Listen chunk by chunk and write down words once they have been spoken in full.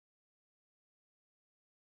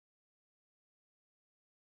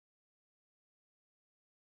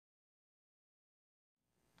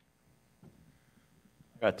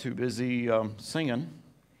Got too busy singing,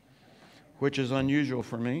 which is unusual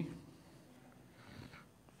for me.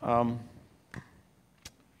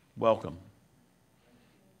 Welcome.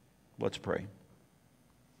 Let's pray.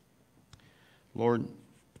 Lord,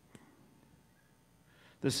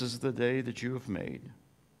 this is the day that you have made,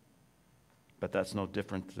 but that's no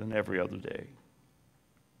different than every other day.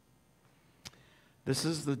 This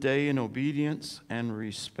is the day in obedience and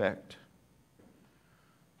respect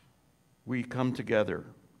we come together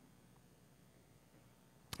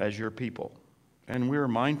as your people. And we're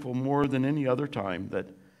mindful more than any other time that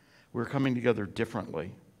we're coming together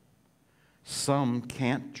differently. Some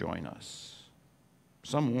can't join us.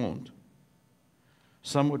 Some won't.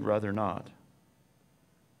 Some would rather not.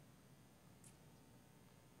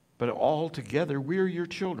 But all together, we're your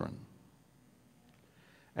children.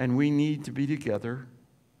 And we need to be together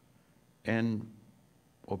in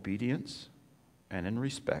obedience and in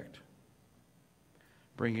respect,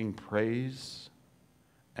 bringing praise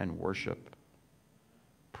and worship,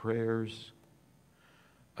 prayers,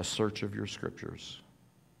 a search of your scriptures.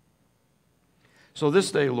 So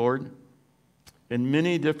this day, Lord, in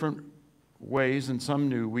many different ways and some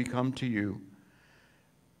new, we come to you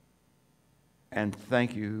and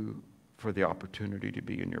thank you for the opportunity to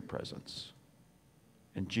be in your presence.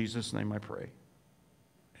 In Jesus' name I pray.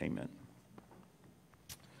 Amen.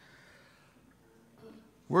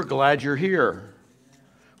 We're glad you're here.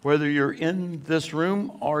 Whether you're in this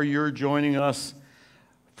room or you're joining us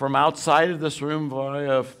from outside of this room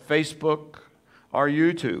via Facebook or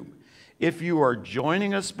YouTube. If you are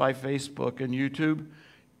joining us by Facebook and YouTube,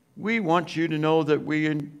 we want you to know that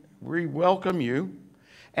we welcome you,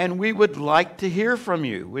 and we would like to hear from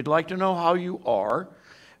you. We'd like to know how you are.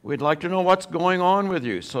 We'd like to know what's going on with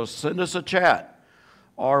you. So send us a chat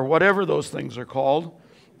or whatever those things are called.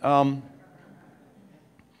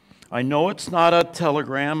 I know it's not a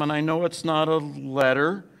telegram, and I know it's not a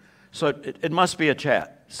letter, so it must be a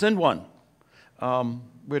chat. Send one.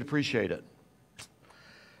 We'd appreciate it.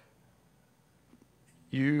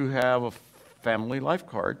 You have a family life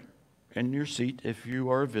card in your seat. If you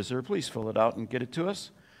are a visitor, please fill it out and get it to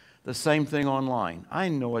us. The same thing online. I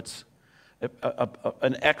know it's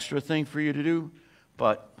an extra thing for you to do,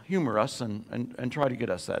 but humor us and try to get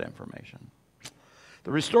us that information.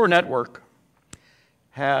 The Restore Network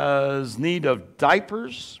has need of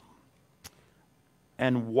diapers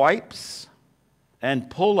and wipes and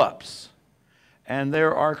pull-ups, and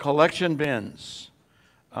there are collection bins.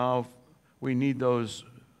 We need those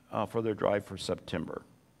for their drive for September.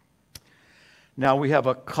 Now we have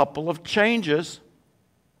a couple of changes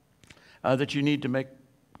that you need to make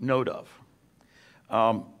note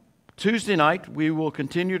of. Tuesday night we will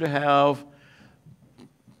continue to have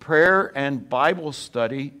prayer and Bible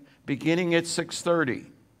study beginning at 6:30.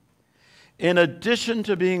 In addition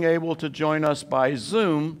to being able to join us by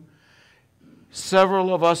Zoom,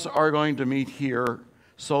 several of us are going to meet here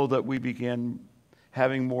so that we begin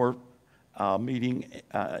having more meeting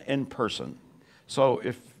in person. So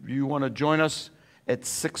if you want to join us at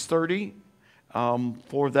 6:30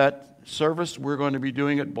 for that service, we're going to be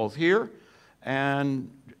doing it both here, and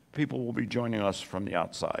people will be joining us from the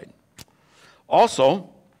outside. Also,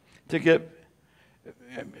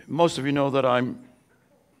 most of you know that I'm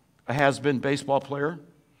a has-been baseball player,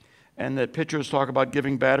 and that pitchers talk about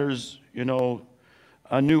giving batters,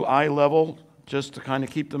 a new eye level just to kind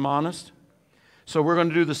of keep them honest. So we're going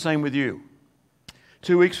to do the same with you.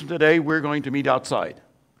 2 weeks from today, we're going to meet outside.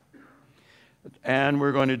 And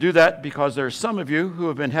we're going to do that because there are some of you who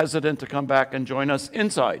have been hesitant to come back and join us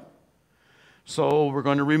inside. So we're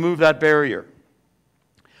going to remove that barrier.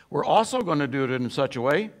 We're also going to do it in such a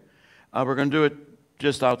way, we're going to do it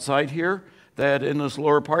just outside here, that in this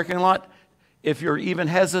lower parking lot, if you're even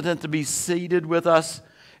hesitant to be seated with us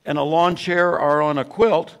in a lawn chair or on a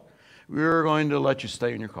quilt, we're going to let you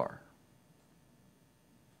stay in your car.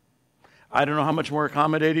 I don't know how much more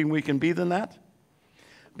accommodating we can be than that,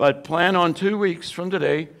 but plan on 2 weeks from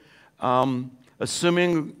today,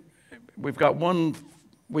 assuming we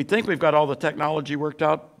think we've got all the technology worked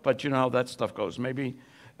out, but you know how that stuff goes. Maybe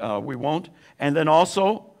we won't. And then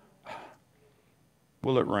also,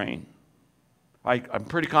 will it rain? I'm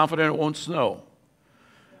pretty confident it won't snow.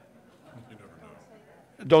 You never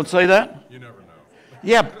know. Don't say that? You never know.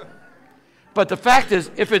 Yeah, but the fact is,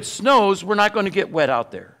 if it snows, we're not going to get wet out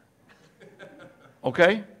there.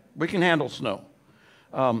 Okay? We can handle snow,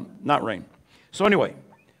 not rain. So anyway,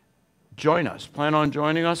 join us. Plan on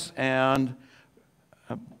joining us and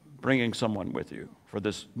bringing someone with you for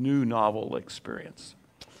this new novel experience.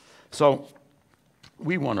 So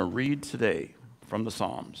we want to read today from the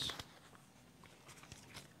Psalms.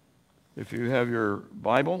 If you have your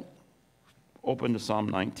Bible, open to Psalm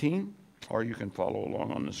 19, or you can follow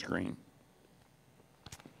along on the screen.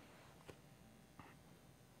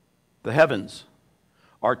 The heavens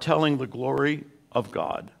are telling the glory of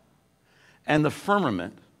God, and the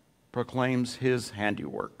firmament proclaims his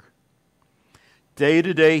handiwork. Day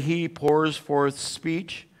to day he pours forth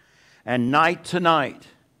speech, and night to night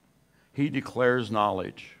he declares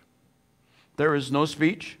knowledge. There is no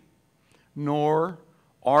speech, nor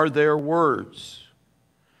are there words.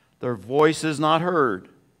 Their voice is not heard,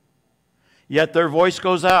 yet their voice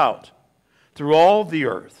goes out through all the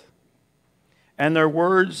earth, and their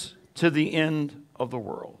words to the end of the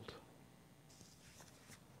world.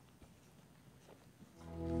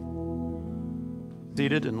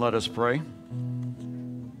 Seated, and let us pray.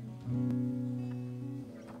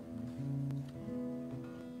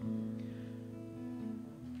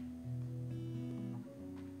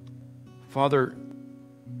 Father,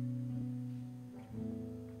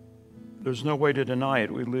 there's no way to deny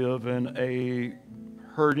it. We live in a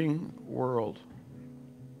hurting world.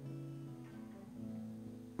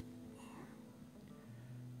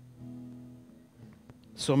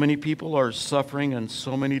 So many people are suffering in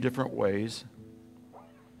so many different ways.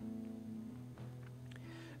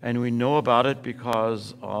 And we know about it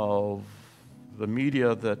because of the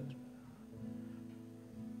media that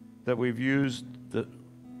we've used, the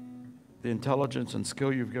intelligence and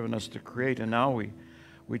skill you've given us to create, and now we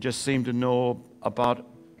just seem to know about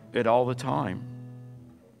it all the time.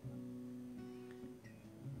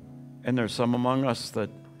 And there's some among us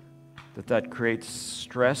that creates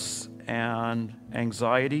stress and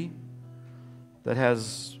anxiety that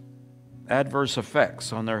has adverse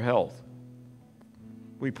effects on their health.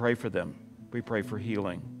 We pray for them. We pray for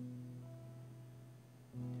healing.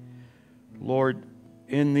 Lord,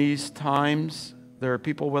 in these times, there are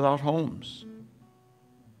people without homes,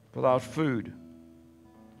 without food,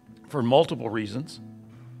 for multiple reasons.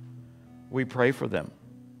 We pray for them.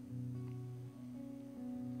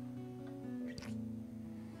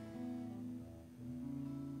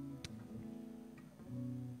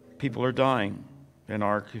 People are dying. In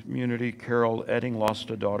our community, Carol Edding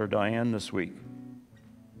lost a daughter, Diane, this week.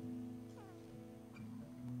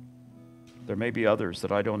 There may be others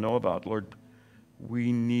that I don't know about. Lord,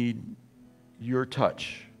 we need your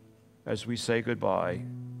touch as we say goodbye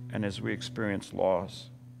and as we experience loss.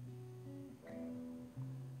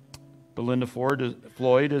 Belinda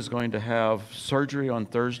Floyd is going to have surgery on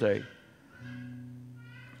Thursday.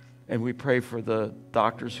 And we pray for the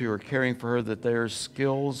doctors who are caring for her that their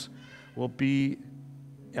skills will be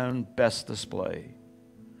on best display.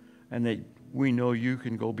 And that we know you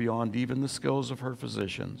can go beyond even the skills of her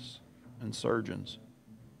physicians and surgeons.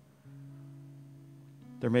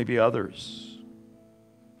 There may be others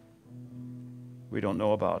we don't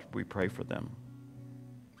know about. We pray for them.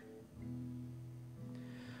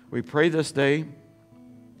 We pray this day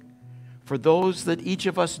for those that each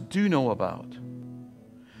of us do know about.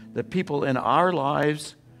 The people in our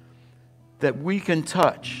lives that we can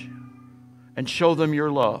touch and show them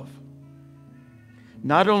your love.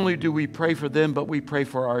 Not only do we pray for them, but we pray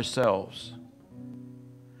for ourselves.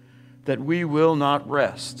 That we will not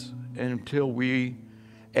rest until we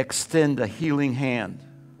extend a healing hand,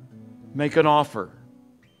 make an offer,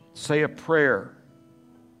 say a prayer,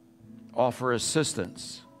 offer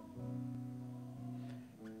assistance.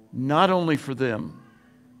 Not only for them,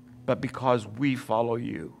 but because we follow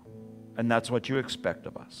you. And that's what you expect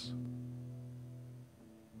of us.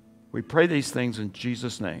 We pray these things in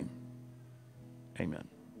Jesus' name. Amen.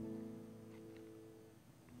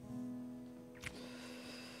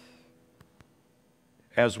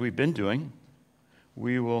 As we've been doing,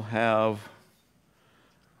 we will have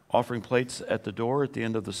offering plates at the door at the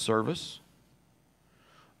end of the service.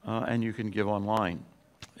 And you can give online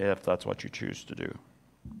if that's what you choose to do.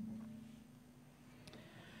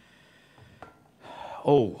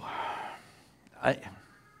 I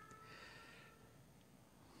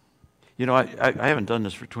haven't done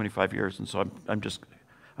this for 25 years, and so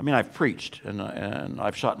I've preached and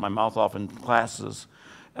I've shot my mouth off in classes,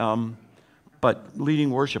 but leading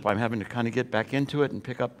worship, I'm having to kind of get back into it and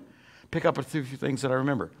pick up a few things that I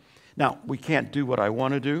remember. Now, we can't do what I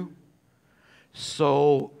want to do,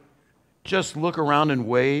 so just look around and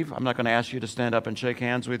wave. I'm not going to ask you to stand up and shake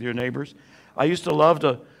hands with your neighbors. I used to love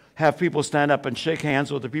to have people stand up and shake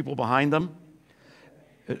hands with the people behind them.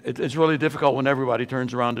 It's really difficult when everybody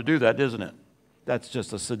turns around to do that, isn't it? That's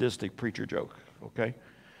just a sadistic preacher joke, okay?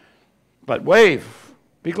 But wave.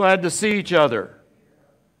 Be glad to see each other,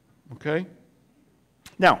 okay?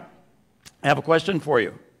 Now, I have a question for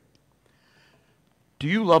you. Do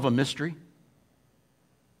you love a mystery?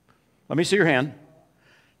 Let me see your hand.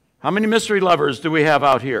 How many mystery lovers do we have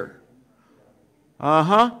out here?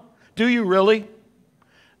 Uh-huh. Do you really?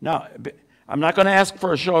 Now, I'm not going to ask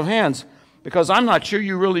for a show of hands because I'm not sure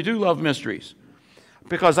you really do love mysteries.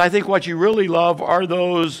 Because I think what you really love are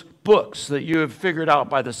those books that you have figured out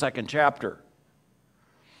by the second chapter.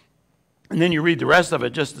 And then you read the rest of it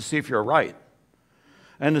just to see if you're right.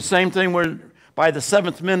 And the same thing where by the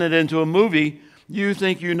 7th minute into a movie, you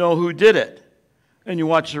think you know who did it. And you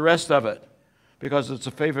watch the rest of it because it's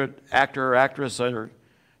a favorite actor or actress that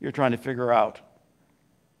you're trying to figure out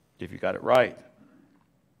if you got it right.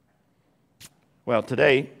 Well,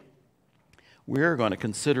 today, we're going to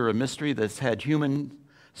consider a mystery that's had humans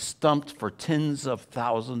stumped for tens of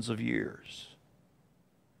thousands of years.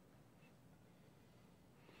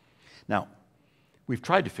 Now, we've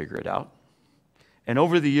tried to figure it out. And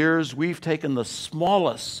over the years, we've taken the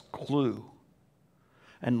smallest clue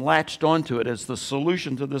and latched onto it as the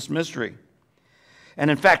solution to this mystery.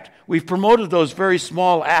 And in fact, we've promoted those very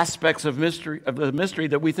small aspects of the mystery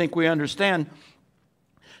that we think we understand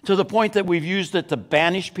to the point that we've used it to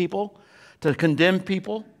banish people, to condemn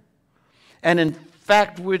people. And in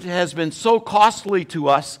fact, it has been so costly to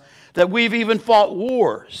us that we've even fought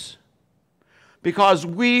wars because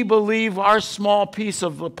we believe our small piece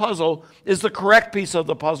of the puzzle is the correct piece of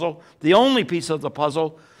the puzzle, the only piece of the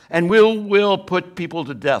puzzle, and we'll put people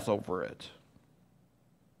to death over it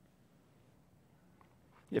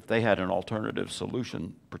if they had an alternative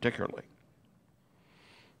solution, particularly.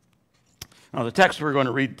 Now, the text we're going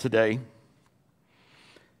to read today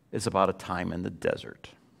is about a time in the desert.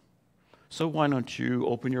 So why don't you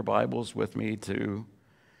open your Bibles with me to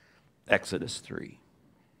Exodus 3.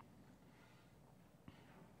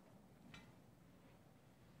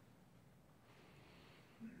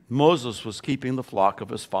 Moses was keeping the flock of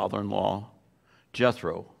his father-in-law,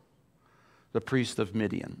 Jethro, the priest of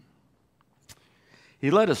Midian.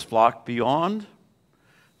 He led his flock beyond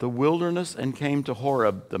the wilderness and came to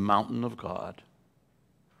Horeb, the mountain of God.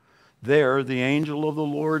 There the angel of the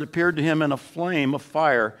Lord appeared to him in a flame of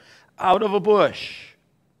fire out of a bush.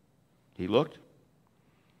 He looked,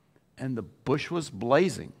 and the bush was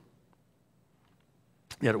blazing,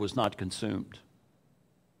 yet it was not consumed.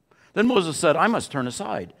 Then Moses said, I must turn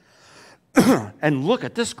aside and look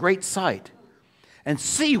at this great sight and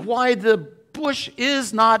see why the bush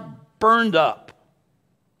is not burned up.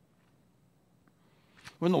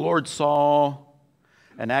 When the Lord saw,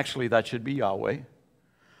 and actually that should be Yahweh,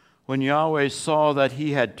 when Yahweh saw that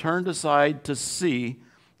he had turned aside to see,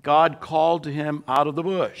 God called to him out of the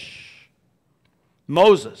bush,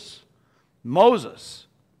 Moses, Moses.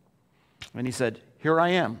 And he said, here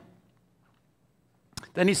I am.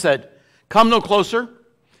 Then he said, come no closer.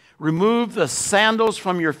 Remove the sandals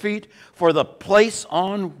from your feet, for the place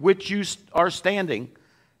on which you are standing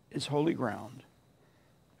is holy ground.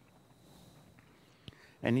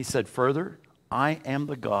 And he said further, I am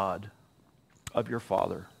the God of your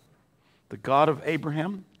father, the God of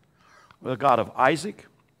Abraham, the God of Isaac,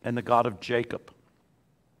 and the God of Jacob.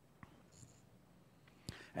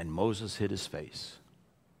 And Moses hid his face,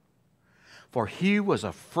 for he was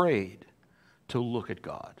afraid to look at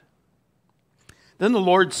God. Then the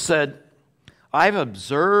Lord said, I've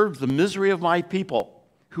observed the misery of my people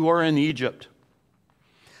who are in Egypt.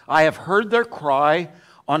 I have heard their cry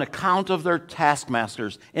on account of their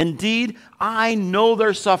taskmasters. Indeed, I know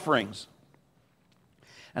their sufferings.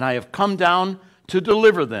 And I have come down to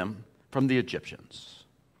deliver them from the Egyptians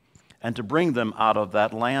and to bring them out of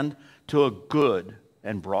that land to a good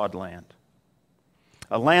and broad land,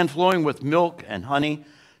 a land flowing with milk and honey,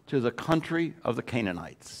 to the country of the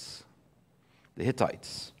Canaanites, the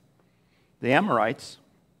Hittites, the Amorites,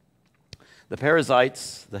 the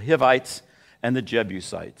Perizzites, the Hivites, and the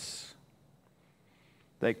Jebusites.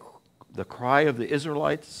 The cry of the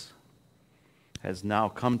Israelites has now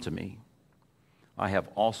come to me. I have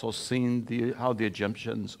also seen how the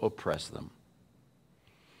Egyptians oppress them.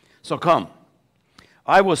 So come,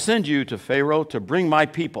 I will send you to Pharaoh to bring my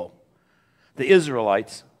people, the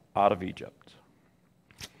Israelites, out of Egypt.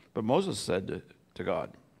 But Moses said to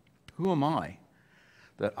God, who am I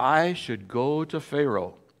that I should go to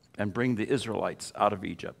Pharaoh and bring the Israelites out of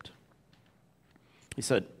Egypt? He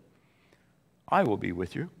said, I will be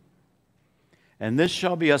with you, and this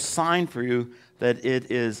shall be a sign for you that it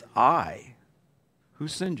is I who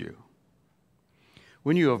send you.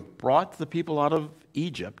 When you have brought the people out of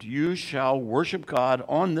Egypt, you shall worship God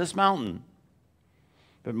on this mountain.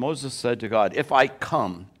 But Moses said to God, if I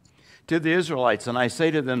come to the Israelites and I say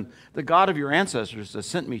to them, the God of your ancestors has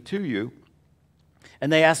sent me to you, and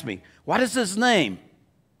they ask me, what is his name?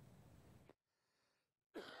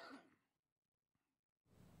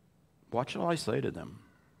 What shall I say to them?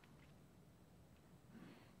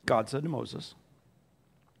 God said to Moses,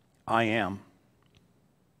 I am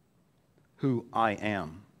who I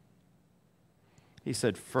am. He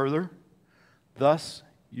said further, thus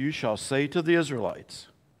you shall say to the Israelites,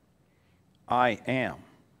 I am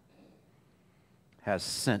has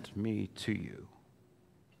sent me to you.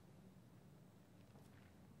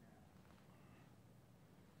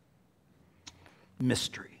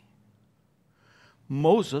 Mystery.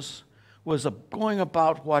 Moses was going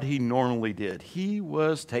about what he normally did. He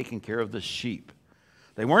was taking care of the sheep.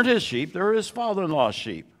 They weren't his sheep, they were his father-in-law's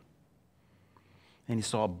sheep. And he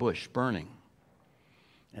saw a bush burning.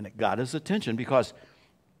 And it got his attention because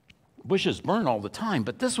bushes burn all the time,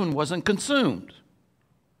 but this one wasn't consumed.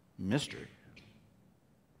 Mystery.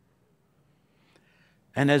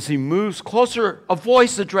 And as he moves closer, a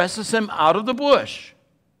voice addresses him out of the bush.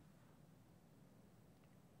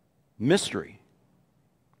 Mystery.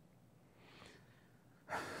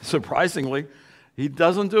 Surprisingly, he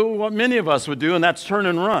doesn't do what many of us would do, and that's turn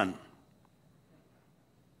and run.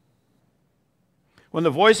 When the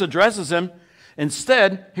voice addresses him,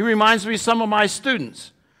 instead, he reminds me of some of my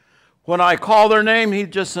students. When I call their name, he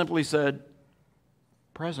just simply said,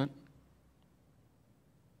 present.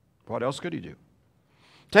 What else could he do?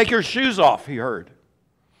 Take your shoes off, he heard.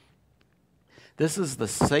 This is the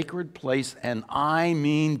sacred place, and I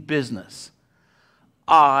mean business.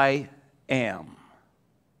 I am.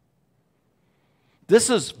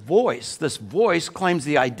 This voice claims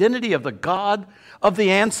the identity of the God of the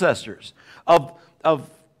ancestors, of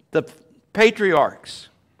the patriarchs.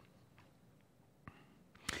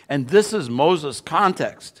 And this is Moses'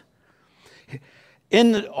 context.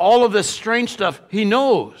 In all of this strange stuff, he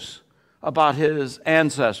knows about his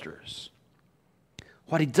ancestors.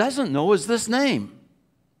 What he doesn't know is this name,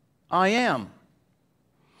 I am.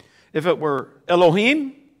 If it were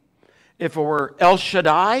Elohim, if it were El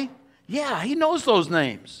Shaddai, yeah, he knows those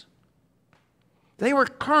names. They were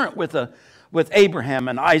current with Abraham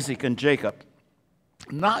and Isaac and Jacob.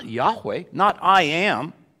 Not Yahweh, not I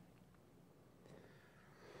am.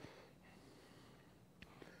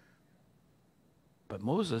 But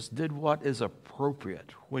Moses did what is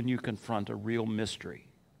appropriate when you confront a real mystery.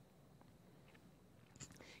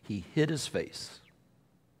 He hid his face.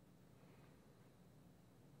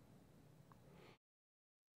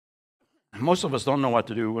 Most of us don't know what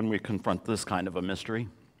to do when we confront this kind of a mystery.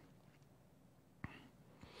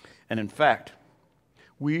 And in fact,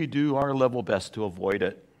 we do our level best to avoid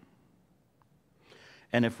it.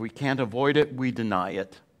 And if we can't avoid it, we deny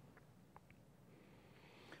it.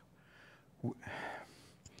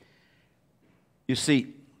 You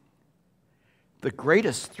see, the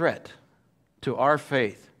greatest threat to our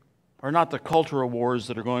faith are not the cultural wars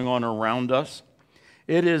that are going on around us.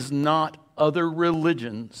 It is not other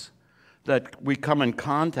religions that we come in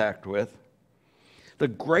contact with. The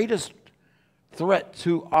greatest threat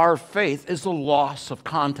to our faith is the loss of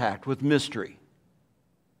contact with mystery.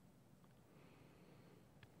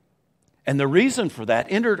 And the reason for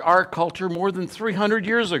that entered our culture more than 300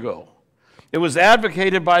 years ago. It was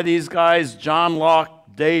advocated by these guys, John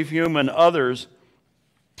Locke, Dave Hume, and others.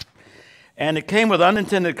 And it came with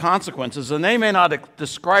unintended consequences. And they may not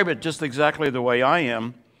describe it just exactly the way I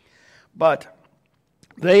am, but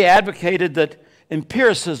they advocated that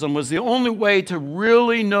empiricism was the only way to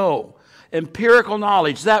really know. Empirical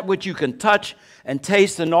knowledge, that which you can touch and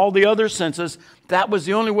taste and all the other senses, that was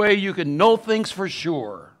the only way you could know things for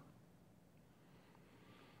sure.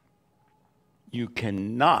 You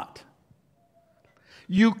cannot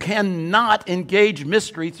engage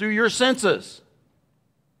mystery through your senses.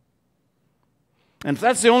 And if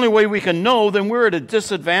that's the only way we can know, then we're at a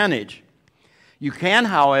disadvantage. You can,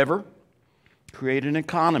 however, create an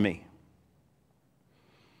economy.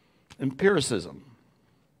 Empiricism.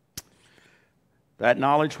 That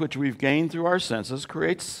knowledge which we've gained through our senses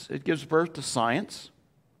it gives birth to science,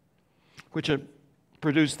 which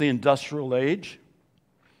produced the industrial age,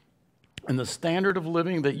 and the standard of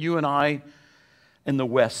living that you and I in the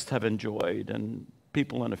West have enjoyed, and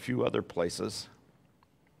people in a few other places.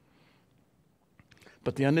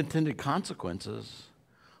 But the unintended consequences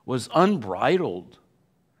was unbridled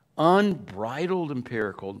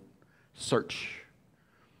empirical search.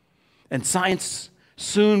 And science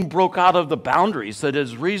soon broke out of the boundaries that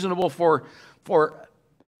is reasonable for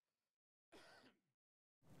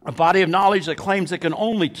a body of knowledge that claims it can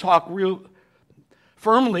only talk real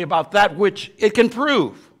firmly about that which it can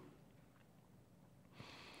prove.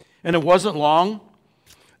 And it wasn't long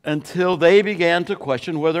until they began to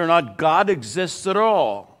question whether or not God exists at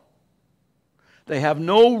all. They have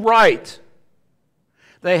no right,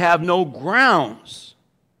 they have no grounds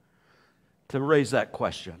to raise that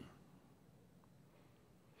question.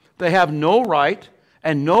 They have no right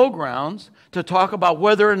and no grounds to talk about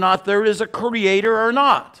whether or not there is a creator or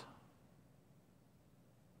not.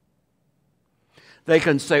 They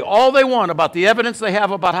can say all they want about the evidence they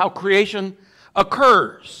have about how creation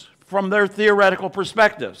occurs from their theoretical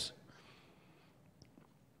perspectives.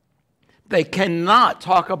 They cannot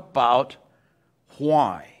talk about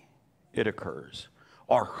why it occurs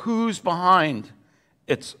or who's behind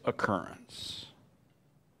its occurrence.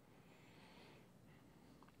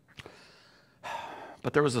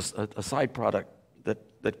 But there was a side product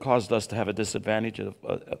that caused us to have a disadvantage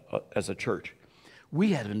as a church.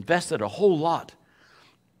 We had invested a whole lot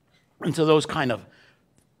into those kind of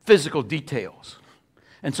physical details.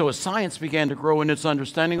 And so as science began to grow in its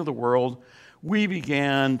understanding of the world, we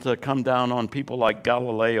began to come down on people like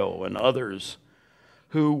Galileo and others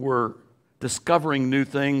who were discovering new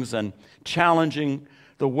things and challenging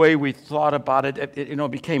the way we thought about it.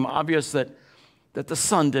 It became obvious that the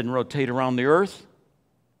sun didn't rotate around the earth,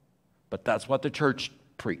 but that's what the church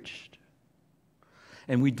preached.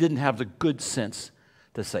 And we didn't have the good sense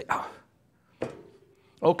to say,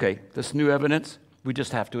 okay, this new evidence, we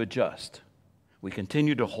just have to adjust. We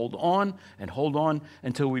continue to hold on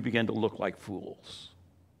until we begin to look like fools.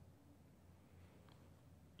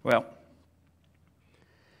 Well,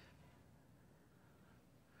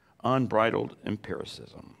 unbridled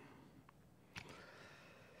empiricism.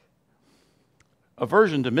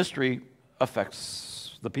 Aversion to mystery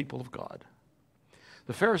affects the people of God.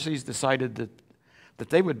 The Pharisees decided that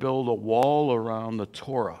they would build a wall around the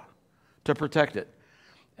Torah to protect it.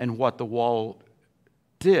 And what the wall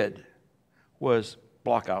did was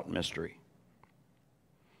block out mystery.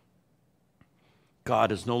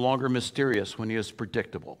 God is no longer mysterious when he is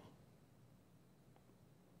predictable.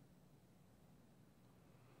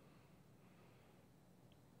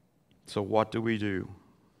 So what do we do?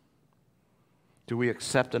 Do we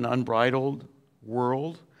accept an unbridled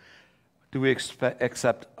world? Do we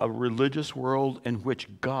accept a religious world in which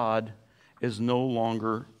God is no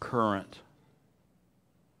longer current?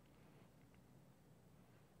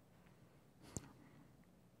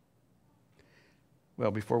 Well,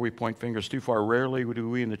 before we point fingers too far, rarely do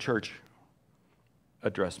we in the church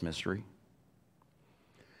address mystery.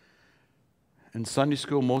 In Sunday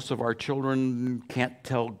school, most of our children can't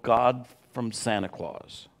tell God from Santa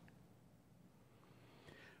Claus.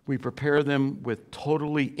 We prepare them with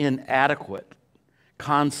totally inadequate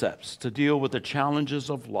concepts to deal with the challenges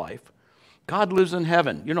of life. God lives in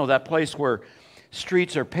heaven. You know, that place where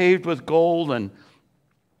streets are paved with gold and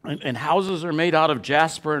houses are made out of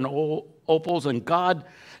jasper and opals, and God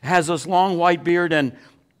has this long white beard and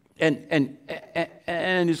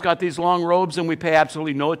he's got these long robes, and we pay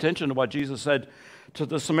absolutely no attention to what Jesus said to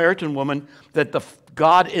the Samaritan woman, that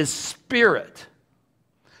God is spirit,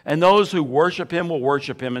 and those who worship him will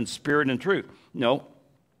worship him in spirit and truth. No.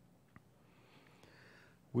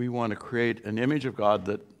 We want to create an image of God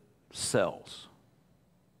that sells.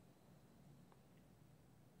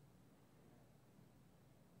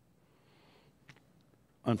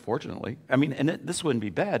 Unfortunately, I mean, and this wouldn't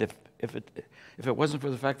be bad if it wasn't for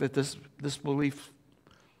the fact that this belief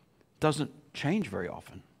doesn't change very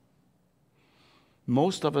often.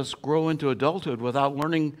 Most of us grow into adulthood without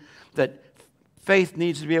learning that faith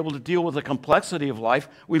needs to be able to deal with the complexity of life.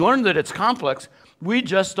 We learn that it's complex. We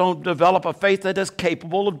just don't develop a faith that is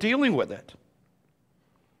capable of dealing with it.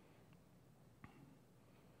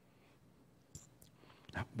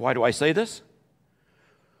 Why do I say this?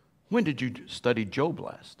 When did you study Job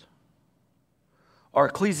last? Or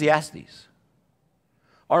Ecclesiastes?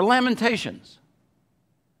 Or Lamentations?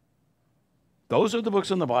 Those are the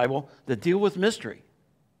books in the Bible that deal with mystery,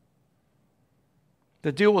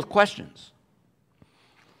 that deal with questions.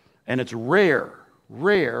 And it's rare.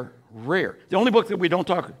 The only book that we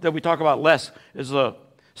talk about less is the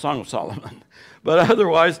Song of Solomon. But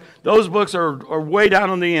otherwise, those books are way down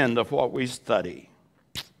on the end of what we study.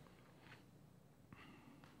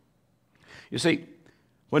 You see,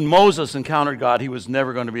 when Moses encountered God, he was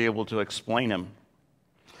never going to be able to explain him.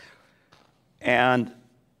 And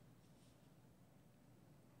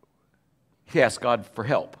he asked God for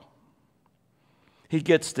help. He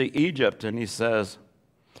gets to Egypt and he says,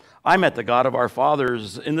 I met the God of our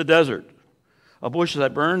fathers in the desert, a bush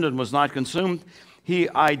that burned and was not consumed. He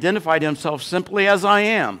identified himself simply as I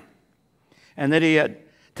am, and that he had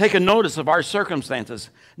taken notice of our circumstances.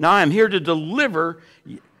 Now I am here to deliver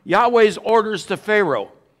Yahweh's orders to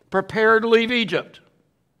Pharaoh. Prepare to leave Egypt.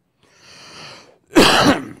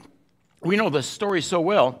 We know this story so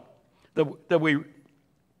well that we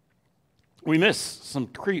miss some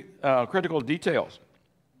critical details.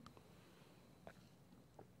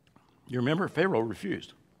 You remember? Pharaoh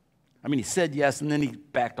refused. I mean, he said yes, and then he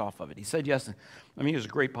backed off of it. He said yes. I mean, he was a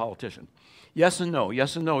great politician. Yes and no,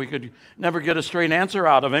 yes and no. He could never get a straight answer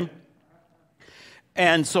out of him.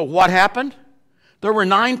 And so what happened? There were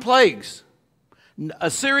 9 plagues.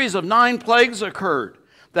 A series of 9 plagues occurred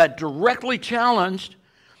that directly challenged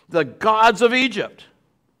the gods of Egypt.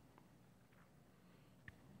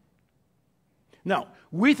 Now,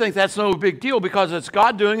 we think that's no big deal because it's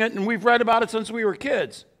God doing it, and we've read about it since we were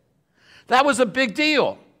kids. That was a big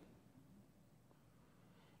deal.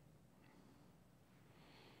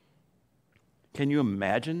 Can you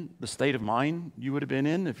imagine the state of mind you would have been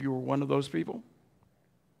in if you were one of those people?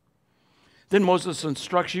 Then Moses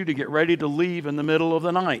instructs you to get ready to leave in the middle of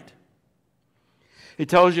the night. He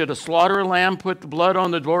tells you to slaughter a lamb, put the blood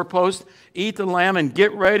on the doorpost, eat the lamb, and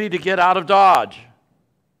get ready to get out of Dodge.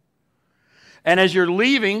 And as you're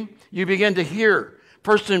leaving, you begin to hear,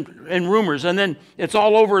 first in rumors, and then it's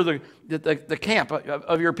all over the camp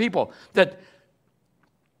of your people, that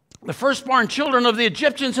the firstborn children of the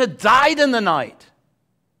Egyptians had died in the night.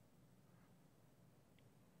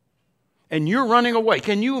 And you're running away.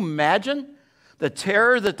 Can you imagine the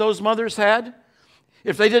terror that those mothers had?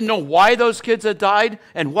 If they didn't know why those kids had died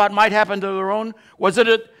and what might happen to their own, was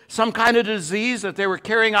it some kind of disease that they were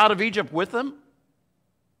carrying out of Egypt with them?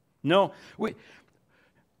 No.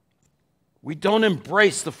 We don't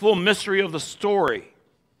embrace the full mystery of the story.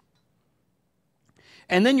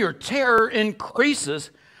 And then your terror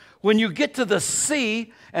increases when you get to the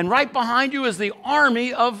sea, and right behind you is the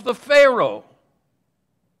army of the Pharaoh.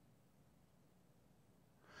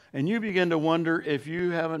 And you begin to wonder if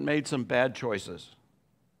you haven't made some bad choices.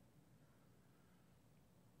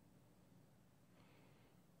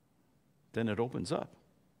 Then it opens up.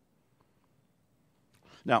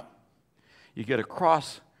 Now, you get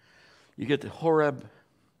across, you get to Horeb,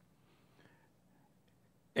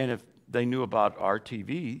 and if they knew about our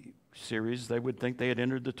TV series, they would think they had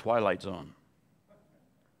entered the Twilight Zone.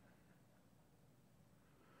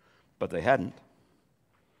 But they hadn't.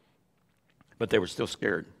 But they were still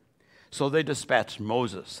scared. So they dispatched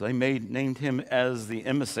Moses. They named him as the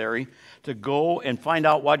emissary to go and find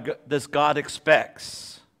out what this God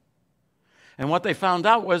expects. And what they found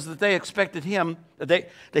out was that they expected him, that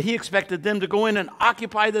he expected them to go in and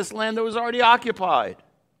occupy this land that was already occupied.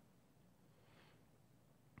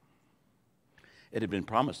 It had been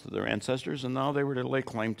promised to their ancestors, and now they were to lay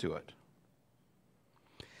claim to it.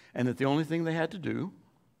 And that the only thing they had to do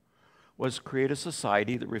was create a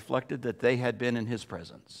society that reflected that they had been in his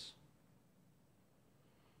presence.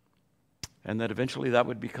 And that eventually that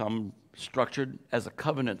would become structured as a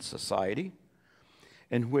covenant society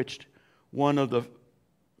in which one of the,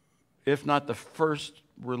 if not the first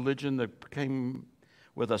religion that came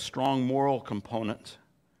with a strong moral component,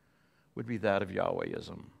 would be that of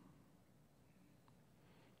Yahwehism.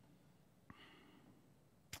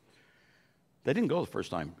 They didn't go the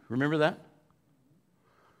first time. Remember that?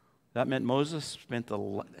 That meant Moses spent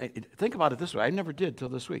think about it this way. I never did till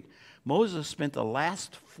this week. Moses spent the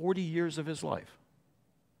last 40 years of his life.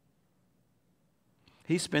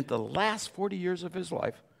 He spent the last 40 years of his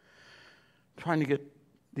life trying to get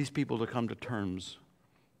these people to come to terms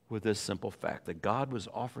with this simple fact that God was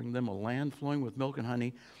offering them a land flowing with milk and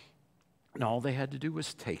honey, and all they had to do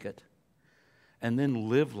was take it and then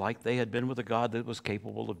live like they had been with a God that was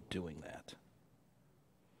capable of doing that.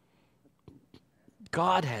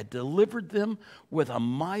 God had delivered them with a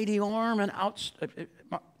mighty arm and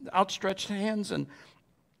outstretched hands, and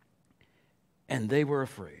they were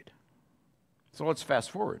afraid. So let's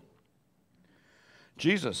fast forward.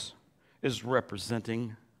 Jesus is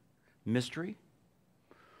representing mystery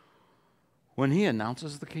when he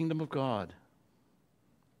announces the kingdom of God.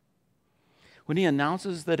 When he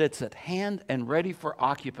announces that it's at hand and ready for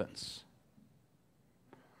occupants.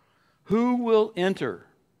 Who will enter?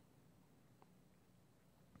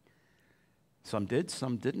 Some did,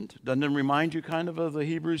 some didn't. Doesn't it remind you kind of the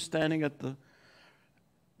Hebrews standing at the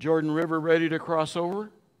Jordan River ready to cross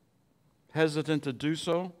over? Hesitant to do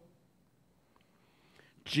so?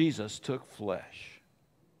 Jesus took flesh.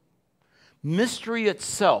 Mystery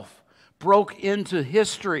itself broke into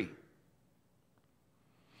history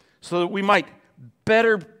so that we might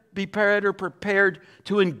be better prepared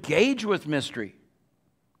to engage with mystery.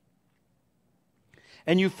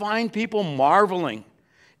 And you find people marveling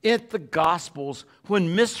at the Gospels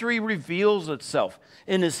when mystery reveals itself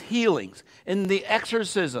in his healings, in the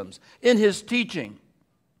exorcisms, in his teaching.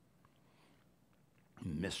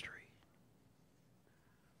 Mystery.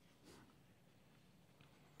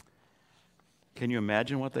 Can you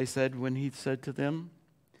imagine what they said when he said to them?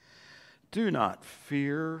 Do not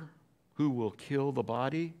fear who will kill the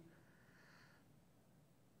body,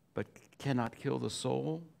 but cannot kill the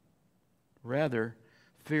soul. Rather,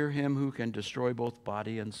 fear him who can destroy both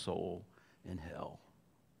body and soul in hell.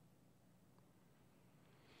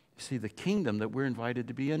 You see, the kingdom that we're invited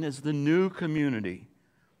to be in is the new community.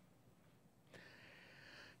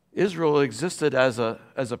 Israel existed as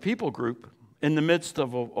a people group in the midst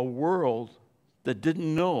of a world that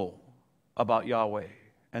didn't know about Yahweh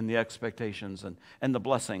and the expectations and the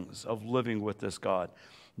blessings of living with this God.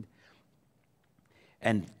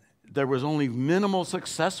 And there was only minimal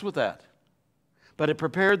success with that. But it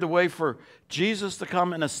prepared the way for Jesus to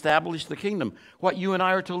come and establish the kingdom. What you and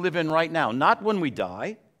I are to live in right now. Not when we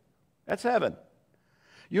die. That's heaven.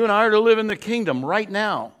 You and I are to live in the kingdom right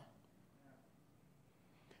now.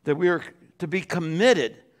 That we are to be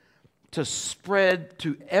committed to spread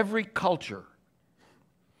to every culture,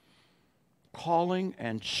 calling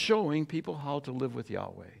and showing people how to live with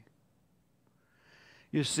Yahweh.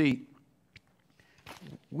 You see,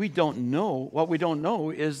 we don't know, what we don't know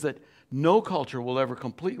is that no culture will ever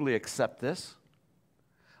completely accept this.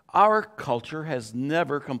 Our culture has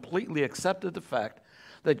never completely accepted the fact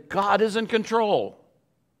that God is in control.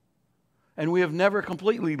 And we have never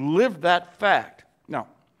completely lived that fact. Now,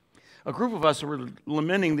 a group of us were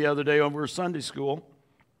lamenting the other day over Sunday school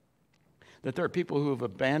that there are people who have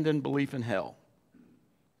abandoned belief in hell.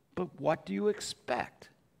 But what do you expect?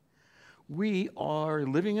 We are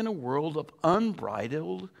living in a world of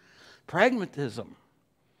unbridled pragmatism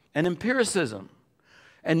and empiricism.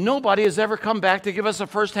 And nobody has ever come back to give us a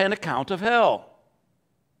first-hand account of hell.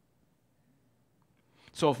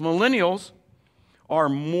 So if millennials are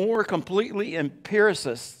more completely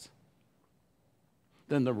empiricists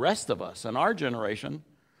than the rest of us in our generation,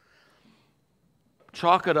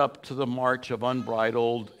 chalk it up to the march of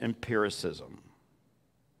unbridled empiricism.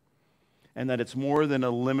 And that it's more than a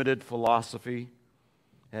limited philosophy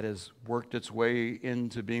that has worked its way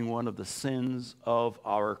into being one of the sins of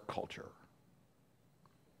our culture.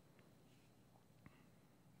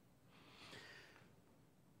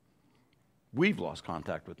 We've lost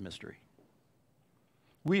contact with mystery.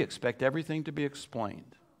 We expect everything to be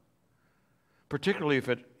explained, particularly if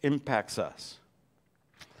it impacts us.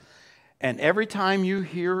 And every time you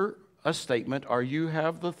hear a statement or you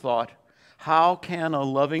have the thought, how can a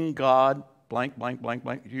loving God, blank, blank, blank,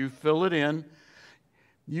 blank, you fill it in,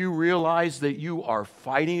 you realize that you are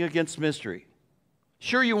fighting against mystery.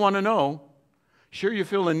 Sure, you want to know. Sure, you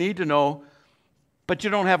feel the need to know, but you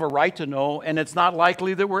don't have a right to know, and it's not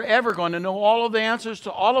likely that we're ever going to know all of the answers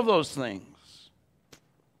to all of those things.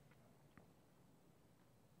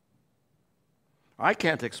 I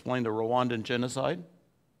can't explain the Rwandan genocide,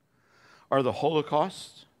 or the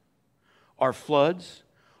Holocaust, or floods,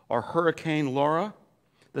 or Hurricane Laura,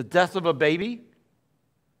 the death of a baby,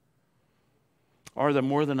 or that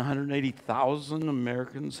more than 180,000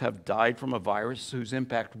 Americans have died from a virus whose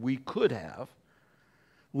impact we could have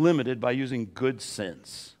limited by using good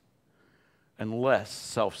sense and less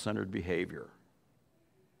self-centered behavior.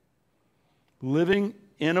 Living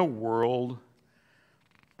in a world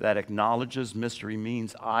that acknowledges mystery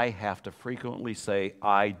means I have to frequently say,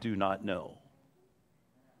 I do not know.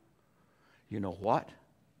 You know what?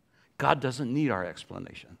 God doesn't need our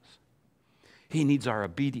explanations. He needs our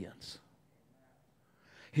obedience.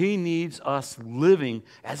 He needs us living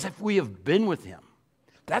as if we have been with Him.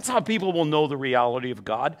 That's how people will know the reality of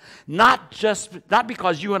God, not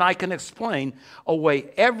because you and I can explain away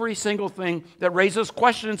every single thing that raises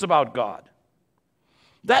questions about God.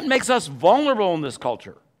 That makes us vulnerable in this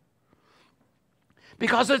culture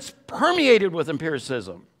because it's permeated with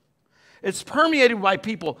empiricism. It's permeated by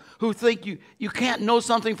people who think you can't know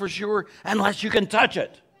something for sure unless you can touch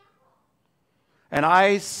it. And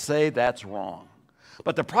I say that's wrong.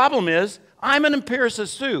 But the problem is, I'm an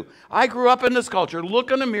empiricist too. I grew up in this culture. Look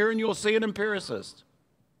in the mirror and you'll see an empiricist.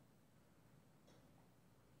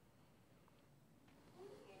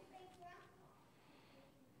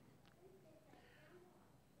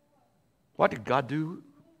 What did God do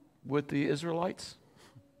with the Israelites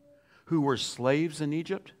who were slaves in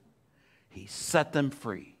Egypt? He set them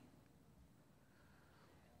free.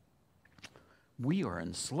 We are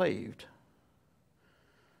enslaved.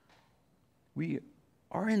 We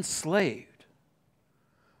are enslaved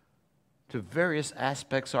to various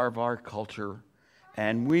aspects of our culture,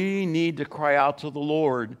 and we need to cry out to the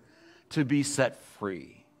Lord to be set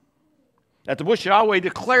free. At the bush, Yahweh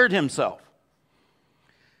declared Himself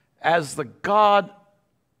as the God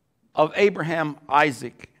of Abraham,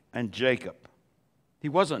 Isaac, and Jacob. He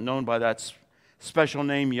wasn't known by that special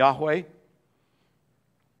name, Yahweh,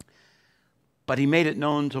 but He made it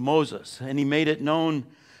known to Moses, and He made it known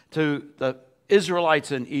to the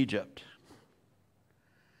Israelites in Egypt.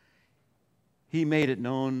 He made it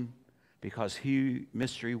known because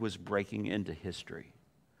mystery was breaking into history.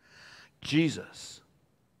 Jesus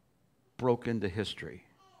broke into history.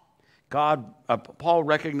 Paul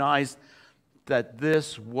recognized that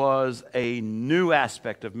this was a new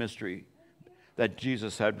aspect of mystery that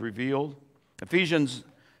Jesus had revealed. Ephesians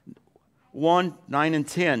 1, 9 and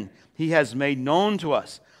 10, He has made known to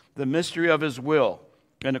us the mystery of His will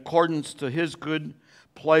in accordance to His good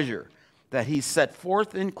pleasure that He set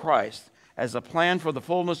forth in Christ as a plan for the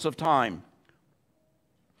fullness of time.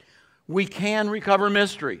 We can recover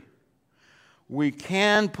mystery. We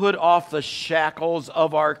can put off the shackles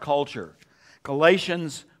of our culture.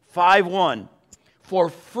 Galatians 5:1, for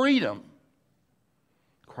freedom,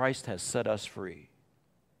 Christ has set us free.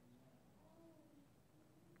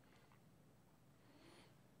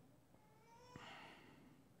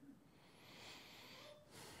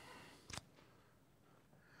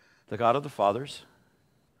 The God of the fathers,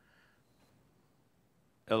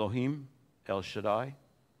 Elohim, El Shaddai,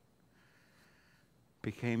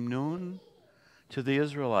 became known to the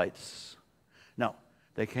Israelites. Now,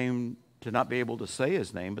 they came to not be able to say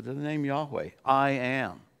His name, but the name Yahweh, I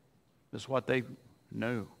am. This is what they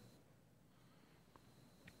knew.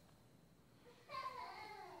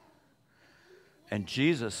 And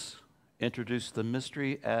Jesus introduced the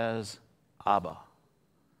mystery as Abba,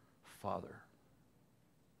 Father.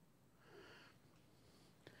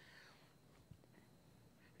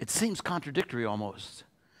 It seems contradictory almost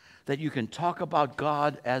that you can talk about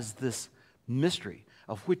God as this mystery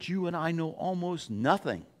of which you and I know almost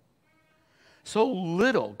nothing. So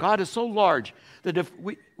little. God is so large that if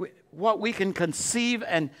what we can conceive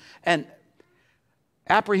and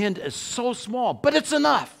apprehend is so small, but it's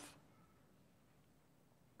enough.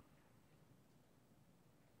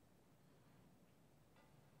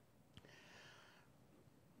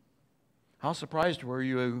 How surprised were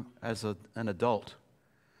you as an adult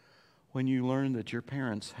when you learned that your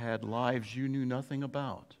parents had lives you knew nothing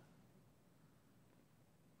about?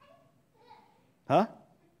 Huh?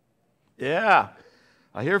 Yeah,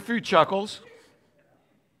 I hear a few chuckles.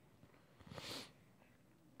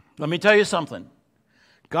 Let me tell you something.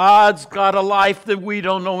 God's got a life that we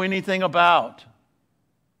don't know anything about.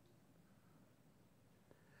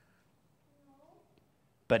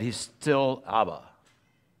 But He's still Abba.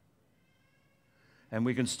 And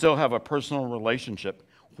we can still have a personal relationship.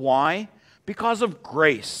 Why? Because of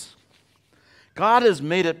grace. God has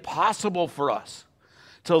made it possible for us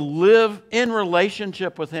to live in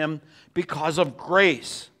relationship with Him because of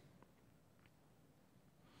grace.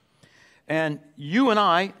 And you and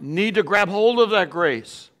I need to grab hold of that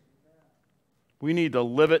grace. We need to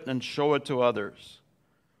live it and show it to others.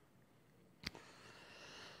 The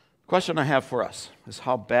question I have for us is,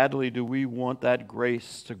 how badly do we want that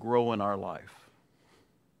grace to grow in our life?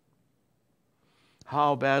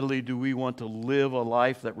 How badly do we want to live a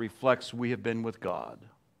life that reflects we have been with God?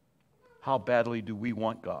 How badly do we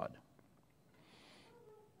want God?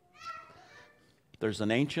 There's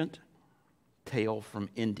an ancient tale from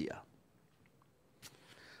India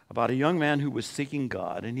about a young man who was seeking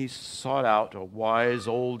God, and he sought out a wise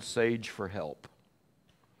old sage for help.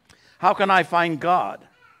 How can I find God?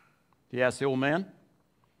 He asked the old man.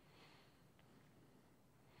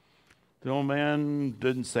 The old man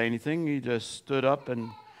didn't say anything. He just stood up,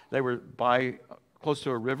 and they were close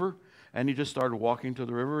to a river, and he just started walking to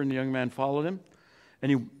the river, and the young man followed him,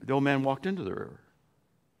 and the old man walked into the river.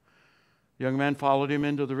 The young man followed him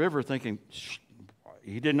into the river, thinking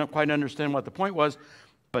he didn't quite understand what the point was,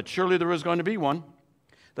 but surely there was going to be one.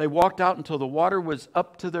 They walked out until the water was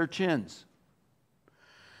up to their chins.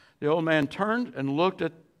 The old man turned and looked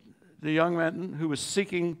at the young man who was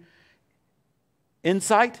seeking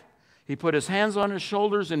insight. He put his hands on his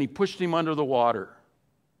shoulders and he pushed him under the water.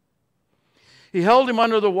 He held him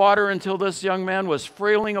under the water until this young man was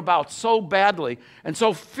frailing about so badly and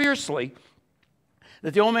so fiercely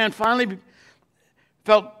that the old man finally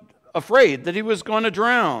felt afraid that he was going to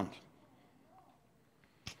drown.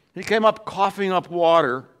 He came up coughing up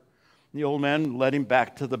water. The old man led him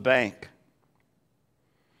back to the bank.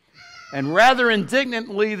 And rather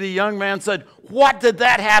indignantly, the young man said, "What did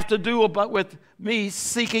that have to do with me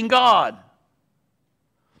seeking God?"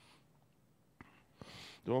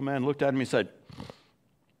 The old man looked at him and said,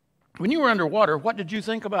 "When you were underwater, what did you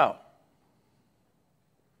think about?"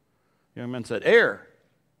 The young man said, "Air."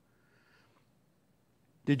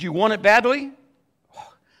 "Did you want it badly?"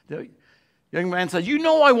 The young man said, "You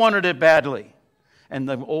know I wanted it badly." And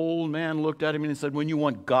the old man looked at him and he said, "When you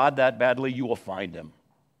want God that badly, you will find Him."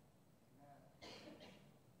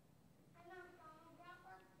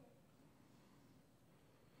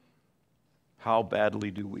 How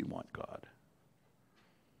badly do we want God?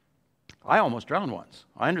 I almost drowned once.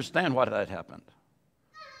 I understand why that happened.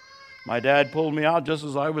 My dad pulled me out just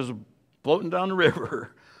as I was floating down the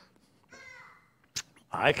river.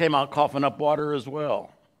 I came out coughing up water as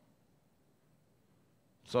well.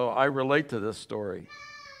 So I relate to this story.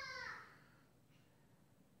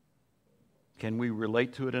 Can we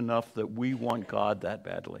relate to it enough that we want God that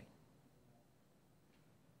badly?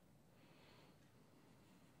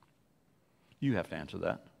 You have to answer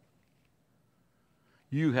that.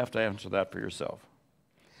 You have to answer that for yourself.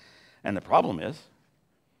 And the problem is,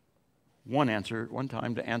 one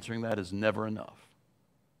time to answering that is never enough.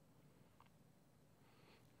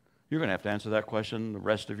 You're going to have to answer that question the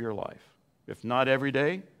rest of your life. If not every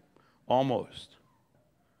day, almost.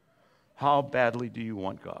 How badly do you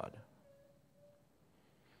want God?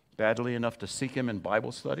 Badly enough to seek Him in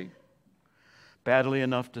Bible study? Badly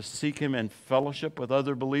enough to seek Him in fellowship with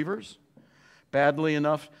other believers? Badly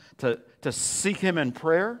enough to seek Him in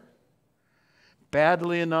prayer?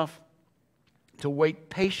 Badly enough to wait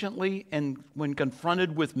patiently and when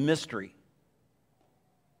confronted with mystery?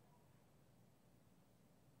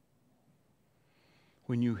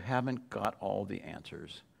 When you haven't got all the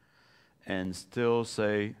answers and still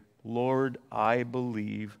say, Lord, I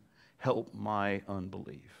believe, help my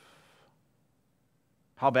unbelief.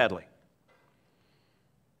 How badly?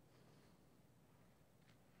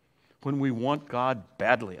 When we want God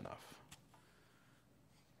badly enough,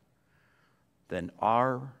 then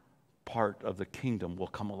our part of the kingdom will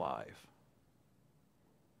come alive.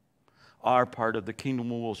 Our part of the kingdom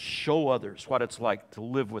will show others what it's like to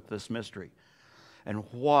live with this mystery. And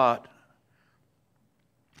what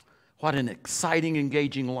an exciting,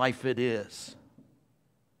 engaging life it is.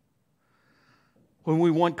 When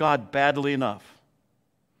we want God badly enough,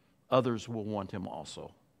 others will want Him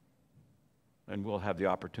also. And we'll have the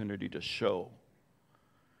opportunity to show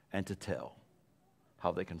and to tell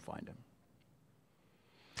how they can find Him.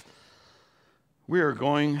 We are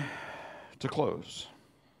going to close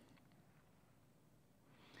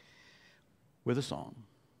with a song.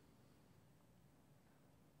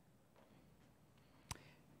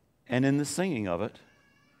 And in the singing of it,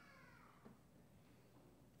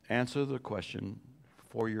 answer the question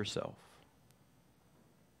for yourself.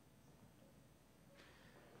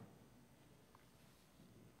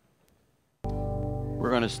 We're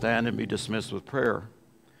going to stand and be dismissed with prayer.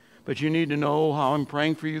 But you need to know how I'm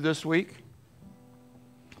praying for you this week.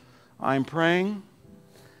 I'm praying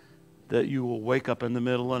that you will wake up in the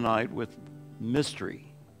middle of the night with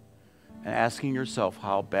mystery and asking yourself,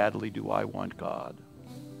 how badly do I want God?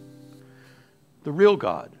 The real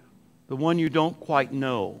God, the one you don't quite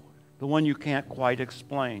know, the one you can't quite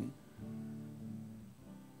explain.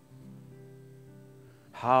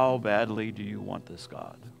 How badly do you want this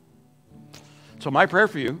God? So my prayer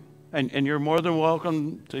for you, and you're more than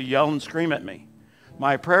welcome to yell and scream at me.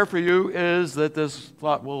 My prayer for you is that this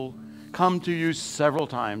thought will come to you several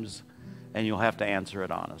times, and you'll have to answer it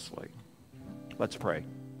honestly. Let's pray.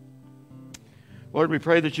 Lord, we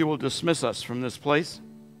pray that you will dismiss us from this place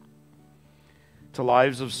to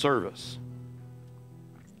lives of service.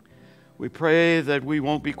 We pray that we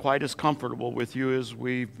won't be quite as comfortable with you as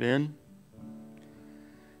we've been,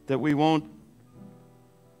 that we won't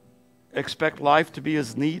expect life to be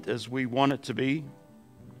as neat as we want it to be,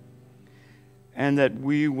 and that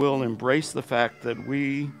we will embrace the fact that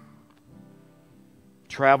we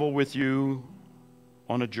travel with you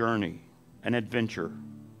on a journey, an adventure,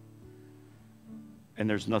 and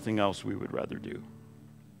there's nothing else we would rather do.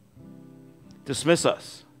 Dismiss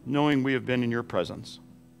us, knowing we have been in your presence,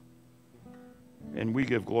 and we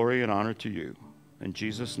give glory and honor to you. In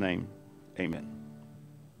Jesus' name, amen.